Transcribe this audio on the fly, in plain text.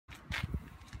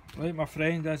Like my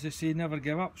friend, as I say, never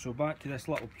give up. So back to this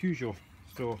little Peugeot.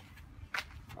 So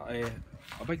a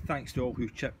big thanks to all who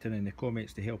chipped in the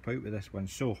comments to help out with this one.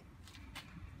 So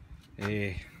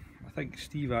I think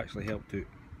Steve actually helped out.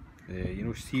 You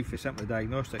know, Steve for Simply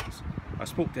Diagnostics. I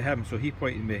spoke to him, so he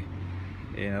pointed me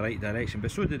in the right direction, but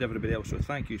so did everybody else, so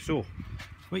thank you. So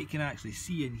what you can actually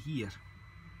see in here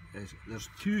is there's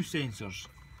two sensors.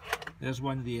 There's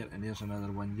one there and there's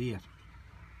another one there.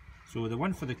 So the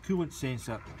one for the coolant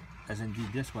sensor is indeed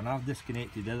this one. I've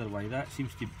disconnected the other wire. That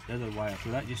seems to be the other wire,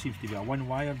 so that just seems to be a one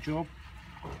wire job.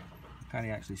 You can't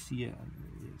actually see it.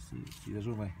 See, there's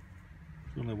only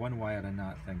one wire in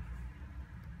that thing.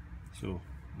 So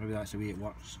maybe that's the way it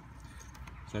works.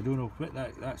 So I don't know what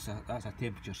that's a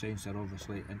temperature sensor,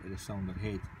 obviously, into the cylinder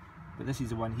head. But this is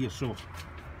the one here. So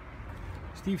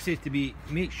Steve said to me,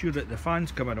 make sure that the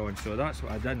fan's coming on. So that's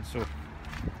what I done. So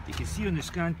you can see on the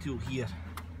scan tool here,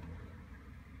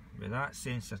 with that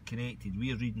sensor connected,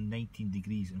 we're reading 19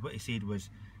 degrees. And what he said was,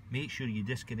 make sure you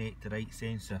disconnect the right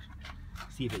sensor,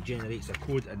 see if it generates a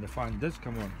code, and the fan does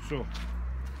come on. So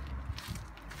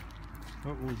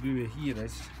what we'll do here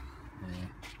is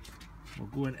we'll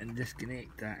go in and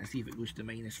disconnect that and see if it goes to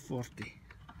 -40.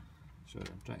 Sorry,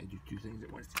 I'm trying to do two things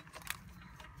at once.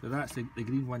 So that's the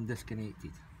green one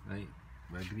disconnected, right?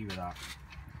 We agree with that.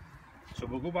 So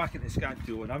we'll go back into the scan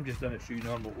tool, and I'm just done it through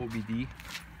normal OBD.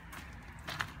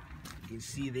 You can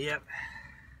see there,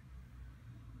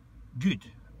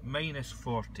 good,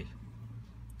 -40.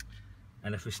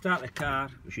 And if we start the car,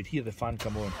 we should hear the fan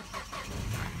come on.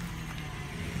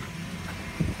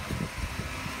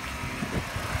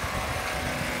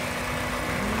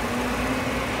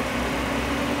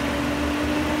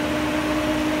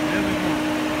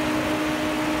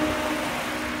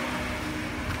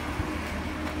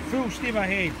 Full steam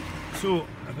ahead. So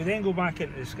if we then go back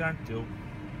into the scan tool,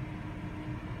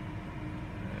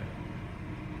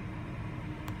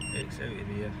 X out of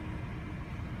there.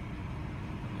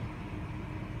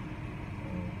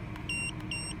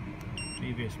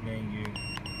 Previous menu.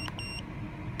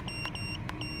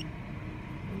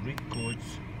 We'll read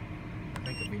codes. I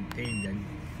think I've been penned in.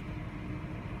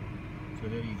 So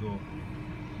there you go.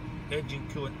 Engine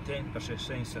coolant temperature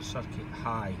sensor circuit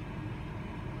high.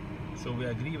 So we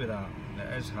agree with that,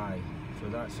 it is high, so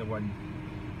that's the one.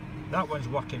 That one's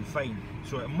working fine,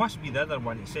 so it must be the other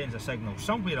one that sends a signal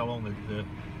somewhere along the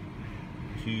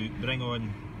to bring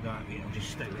on that. Wait, I'll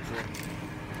just stick this on.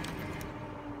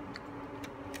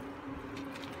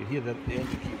 You can hear the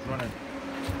engine keeps running.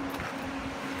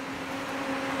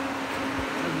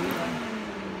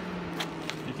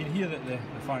 You can hear that the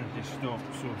fan just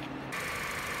stopped,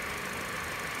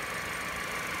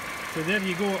 so there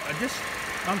you go.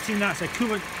 I'm seeing that's a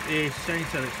coolant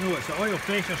sensor. It's an oil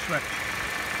pressure switch.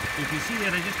 You can see there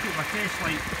I just took my test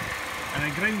light and I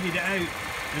grounded it out.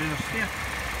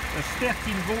 There's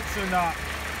 13 volts on that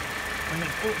when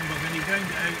it's open, but when you ground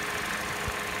it out,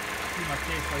 see my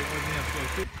test light on there. So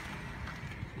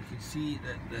you can see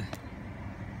that the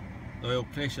oil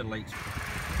pressure lights.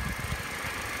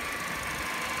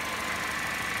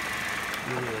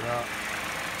 Look at that.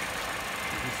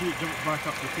 You can see it jumps back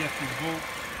up to 13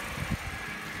 volts.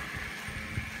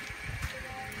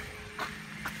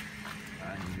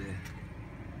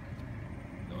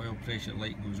 Pressure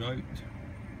light goes out.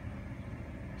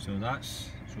 So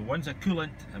one's a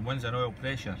coolant and one's an oil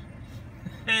pressure.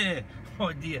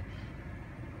 Oh dear,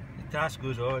 the task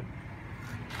goes on.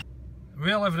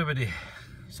 Well everybody,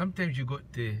 sometimes you've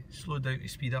got to slow down to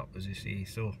speed up, as they say.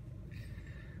 So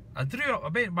I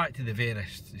went back to the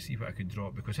Verus to see what I could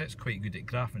draw, because it's quite good at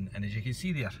graphing. And as you can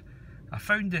see there, I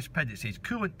found this PID. It says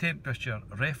coolant temperature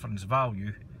reference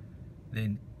value,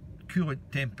 then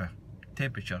coolant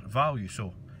temperature value.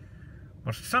 So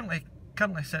we're certainly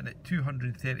currently sitting at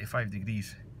 235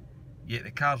 degrees, yet the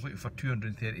car's looking for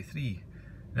 233.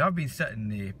 Now I've been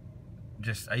sitting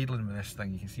just idling with this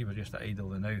thing. You can see we're just at idle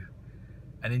now.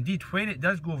 And indeed, when it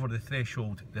does go over the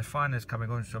threshold, the fan is coming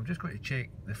on. So I'm just going to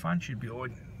check. The fan should be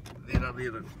on. There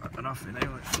enough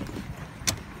now. Let's see.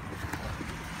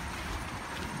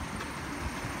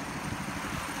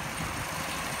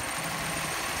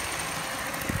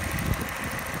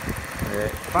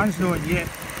 Fan's not on yet,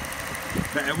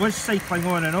 but it was cycling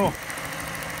on and off.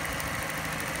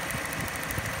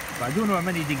 But I don't know how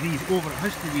many degrees over it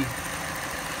has to be.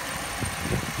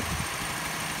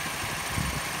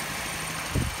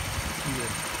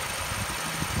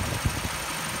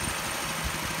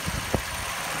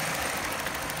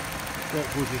 What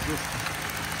hose is this?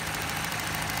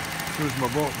 Shows my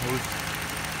bottom hose.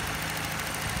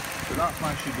 So that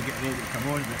fan should be getting ready to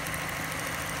come on, but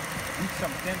needs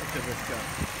some temperature this car.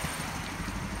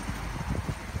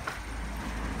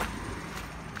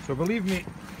 So believe me,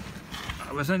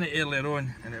 I was in it earlier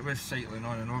on and it was cycling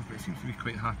on and off, but it seems to be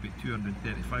quite happy at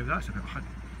 235. That's about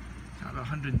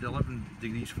 111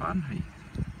 degrees Fahrenheit.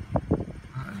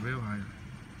 That as well.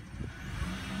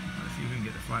 Let's see if we can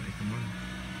get the fan to come on.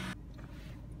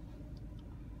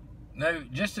 Now,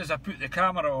 just as I put the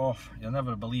camera off, you'll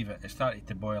never believe it, it started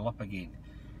to boil up again.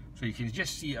 So you can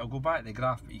just see, I'll go back to the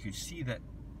graph, but you can see that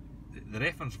the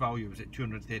reference value was at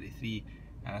 233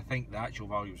 and I think the actual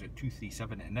value was at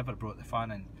 237. It never brought the fan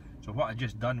in. So what I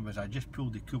just done was I just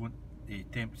pulled the coolant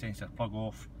temp sensor plug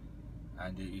off,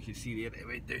 and you can see there it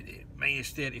went down to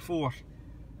 -34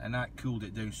 and that cooled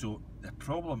it down. So the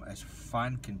problem is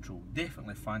fan control,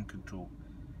 definitely fan control,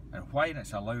 and why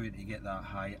it's allowing to get that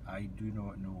high I do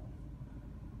not know.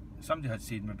 Somebody had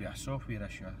said maybe a software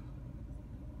issue. I'm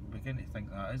beginning to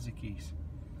think that is the case.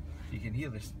 You can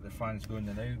hear this, the fans going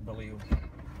in and out below.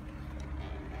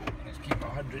 Let's keep it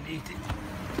 180.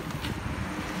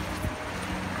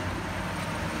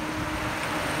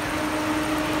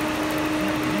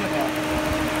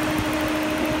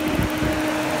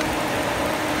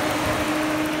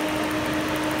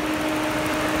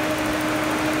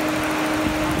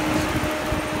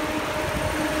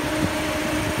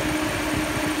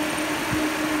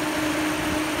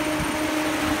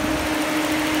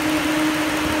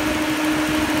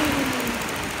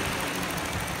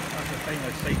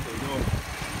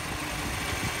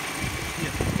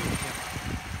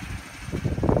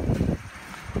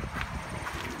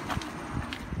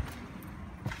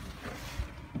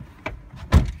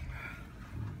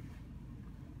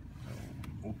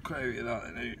 Out of that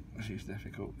and out. This is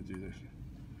difficult to do this.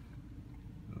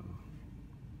 So,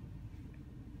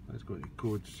 let's go to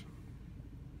codes.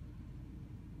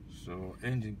 So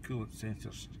engine coolant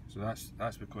sensors. So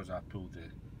that's because I pulled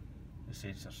the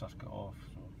sensor circuit off.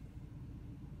 So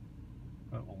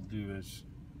what we'll do is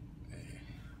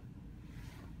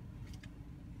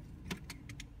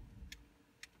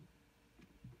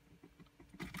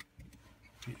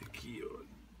put the key on,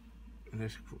 and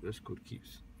this code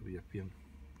keeps reappearing.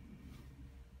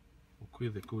 We'll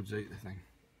clear the codes out of the thing.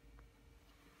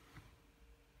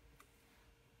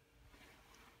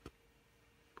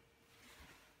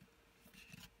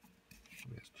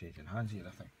 It's changing hands here,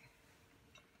 I think.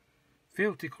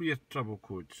 Failed to clear trouble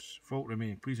codes. Fault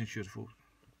remaining. Please ensure the fault.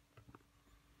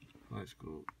 Let's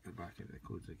go back into the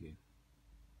codes again.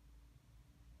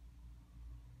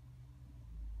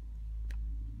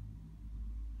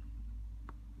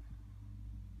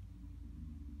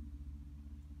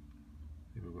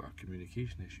 We've got a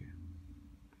communication issue.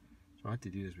 So I had to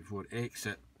do this before.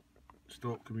 Exit,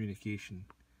 stop communication,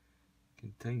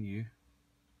 continue,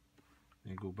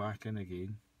 then go back in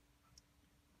again.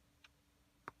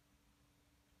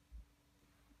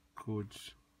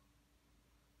 Codes.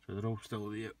 So they're all still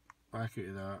there. Back out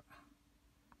of that.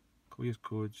 Clear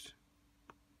codes.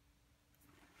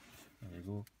 There you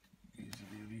go.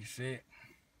 Easily reset.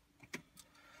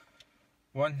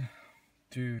 1,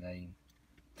 2, 9,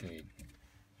 10.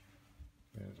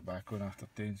 There's back on after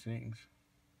 10 seconds.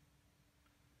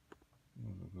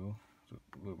 There we go. So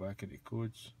go back into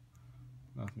codes.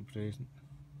 Nothing present.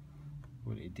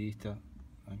 Go into data.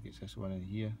 I think it's this one in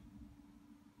here.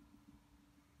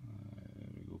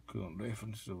 There we go. Coolant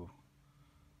reference. So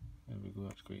there we go.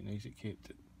 That's quite nice. It kept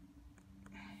it.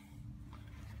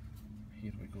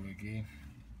 Here we go again.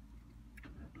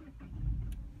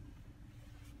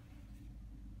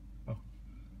 Oh.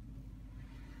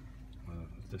 Well,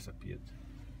 it's disappeared.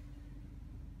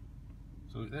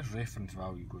 So this reference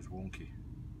value goes wonky.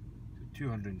 So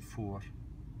 204,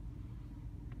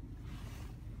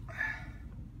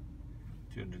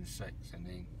 206, and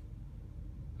then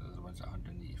the other one's at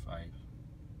 185.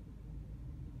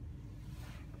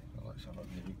 So let's have a look.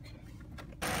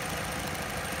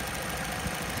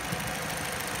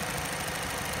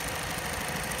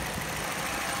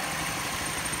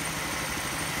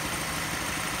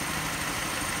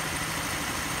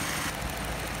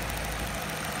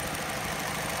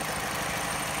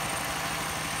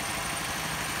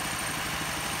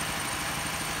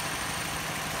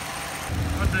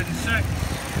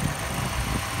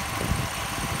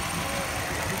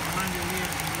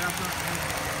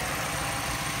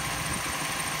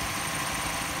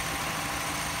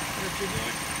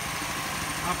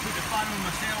 I'll put the fan on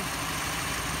myself.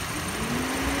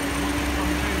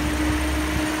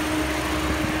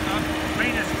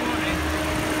 -40.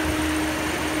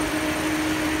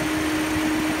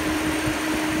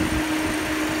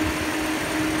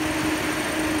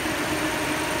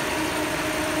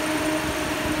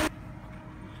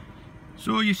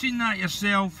 So you've seen that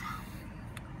yourself.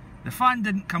 The fan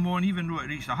didn't come on even though it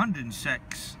reached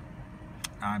 106.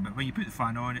 but when you put the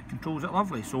fan on, it controls it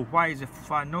lovely. So why is the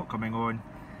fan not coming on?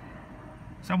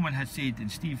 Someone had said,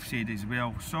 and Steve said as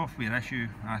well, software issue.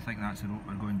 I think that's the route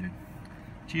we're going down.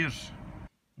 Cheers.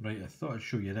 Right, I thought I'd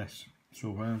show you this.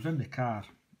 So when I was in the car,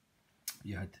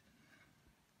 you had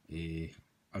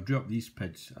I drew up these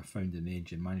PIDs I found in the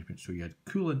engine management. So you had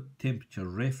coolant temperature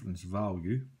reference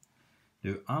value.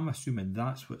 Now I'm assuming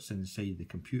that's what's inside the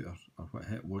computer, or what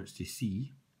it wants to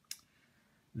see.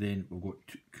 Then we've got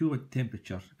coolant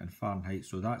temperature in Fahrenheit,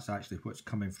 so that's actually what's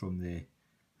coming from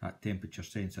that temperature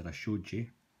sensor I showed you.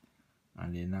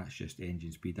 And then that's just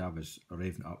engine speed. I was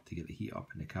revving up to get the heat up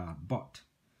in the car. But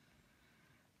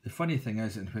the funny thing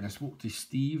is, and when I spoke to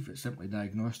Steve at Simply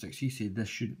Diagnostics, he said this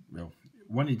shouldn't, well,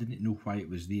 one, he didn't know why it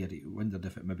was there. He wondered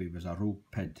if it maybe was a rogue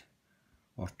PID.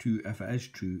 Or two, if it is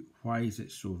true, why is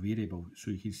it so variable?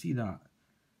 So you can see that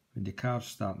when the car's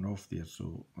starting off there.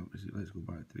 So let's go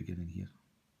back to the beginning here.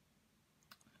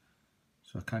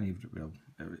 So I can't even, well,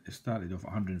 it started off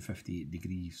at 158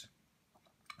 degrees.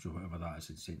 So whatever that is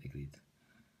in centigrade.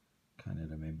 Can't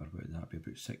remember what that would be,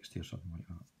 about 60 or something like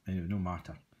that. Anyway, no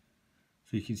matter.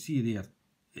 So you can see there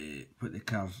what the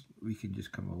cars, we can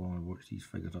just come along and watch these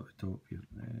figures up the top here.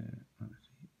 Let's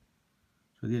see.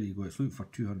 So there you go, it's looking for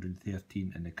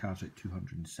 213 and the car's at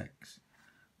 206.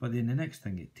 But then the next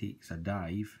thing, it takes a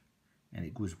dive and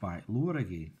it goes back lower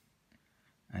again.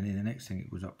 And then the next thing,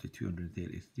 it goes up to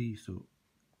 233. So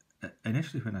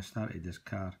initially when I started this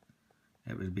car,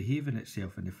 it was behaving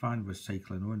itself and the fan was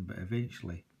cycling on, but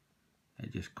eventually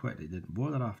it just quit. It didn't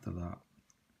bother after that.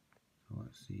 So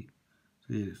let's see.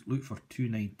 So there it's looked for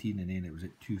 219 and then it was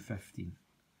at 215.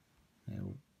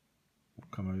 It'll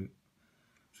come out.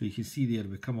 So you can see there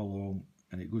we come along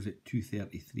and it goes at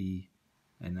 233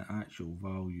 and the actual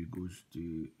value goes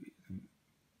to,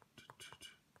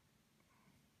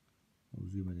 I'll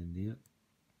zoom in there.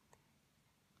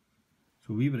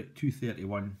 So we were at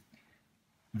 231.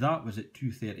 That was at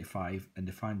 235 and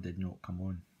the fan did not come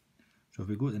on. So if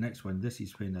we go to the next one, this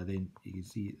is when I then, you can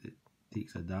see it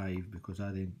takes a dive, because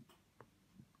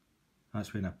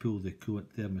that's when I pull the coolant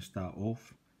thermostat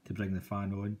off to bring the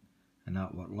fan on, and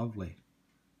that worked lovely.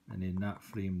 And then that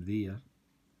frame there,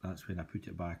 that's when I put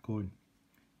it back on.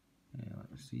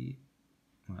 Let me see,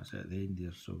 that's at the end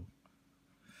there. So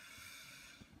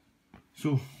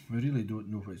we really don't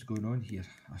know what's going on here.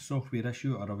 A software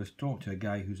issue, or I was talking to a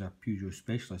guy who's a Peugeot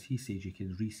specialist. He says you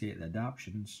can reset the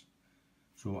adaptions.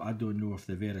 So I don't know if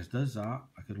the Verus does that.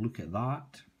 I could look at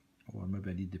that, or maybe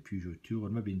I need the Peugeot tool, or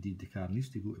maybe indeed the car needs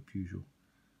to go to Peugeot,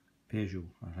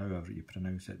 or however you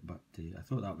pronounce it. But I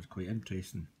thought that was quite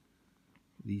interesting.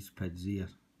 These PIDs there,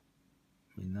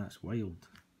 I mean, that's wild.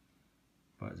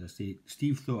 But as I say,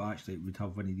 Steve thought actually it would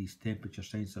have one of these temperature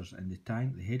sensors in the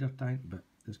tank, the header tank, but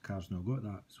this car's not got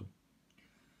that. So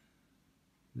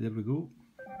there we go.